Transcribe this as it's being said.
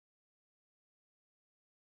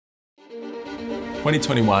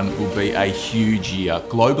2021 will be a huge year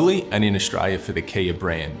globally and in Australia for the Kia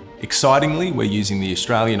brand. Excitingly, we're using the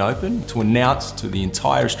Australian Open to announce to the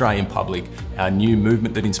entire Australian public our new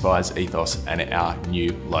movement that inspires ethos and our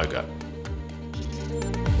new logo.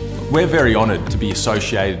 We're very honoured to be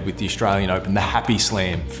associated with the Australian Open, the Happy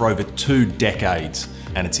Slam, for over 2 decades,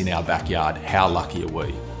 and it's in our backyard. How lucky are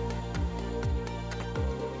we?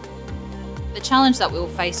 The challenge that we were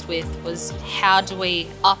faced with was how do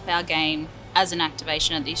we up our game as an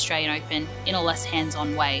activation at the Australian Open in a less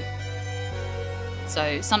hands-on way.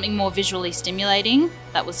 So something more visually stimulating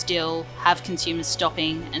that will still have consumers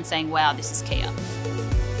stopping and saying, wow, this is Kia.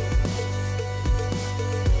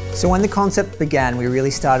 So when the concept began, we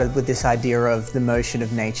really started with this idea of the motion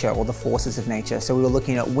of nature or the forces of nature. So we were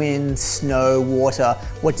looking at wind, snow, water.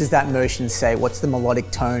 What does that motion say? What's the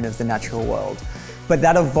melodic tone of the natural world? But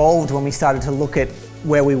that evolved when we started to look at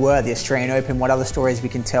where we were, the Australian Open, what other stories we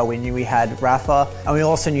can tell. We knew we had Rafa, and we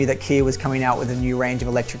also knew that Kia was coming out with a new range of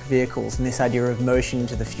electric vehicles and this idea of motion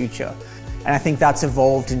into the future. And I think that's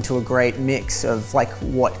evolved into a great mix of like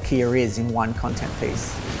what Kia is in one content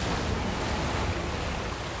piece.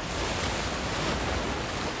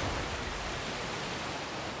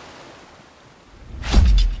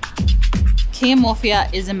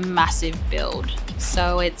 Kia-Morphia is a massive build.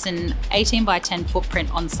 So it's an 18 by 10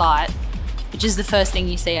 footprint on site, which is the first thing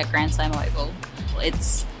you see at Grand Slam Oval.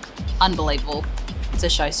 It's unbelievable. It's a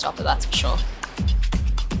showstopper, that's for sure.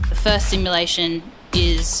 The first simulation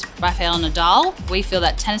is Rafael Nadal. We feel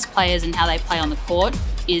that tennis players and how they play on the court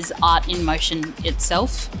is art in motion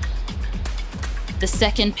itself. The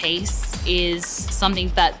second piece is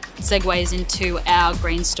something that segues into our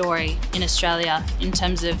green story in Australia in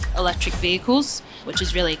terms of electric vehicles, which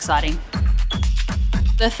is really exciting.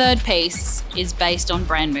 The third piece is based on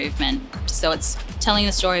brand movement. So it's telling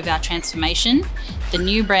the story of our transformation, the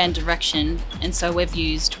new brand direction, and so we've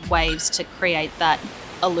used waves to create that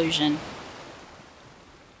illusion.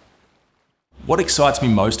 What excites me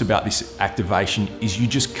most about this activation is you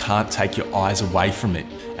just can't take your eyes away from it.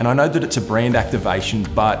 And I know that it's a brand activation,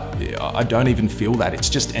 but I don't even feel that. It's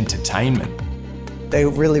just entertainment. The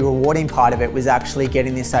really rewarding part of it was actually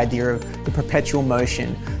getting this idea of the perpetual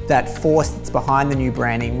motion, that force that's behind the new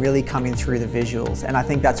branding really coming through the visuals. And I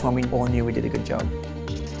think that's when we all knew we did a good job.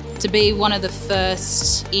 To be one of the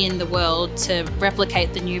first in the world to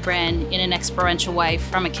replicate the new brand in an experiential way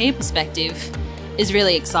from a Kia perspective is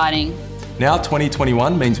really exciting. Now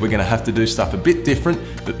 2021 means we're going to have to do stuff a bit different,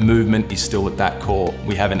 but movement is still at that core.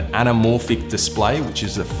 We have an anamorphic display, which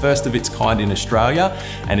is the first of its kind in Australia,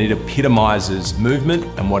 and it epitomises movement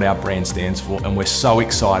and what our brand stands for, and we're so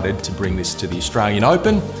excited to bring this to the Australian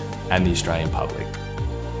Open and the Australian public.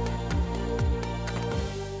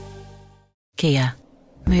 Kia,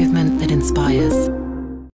 movement that inspires.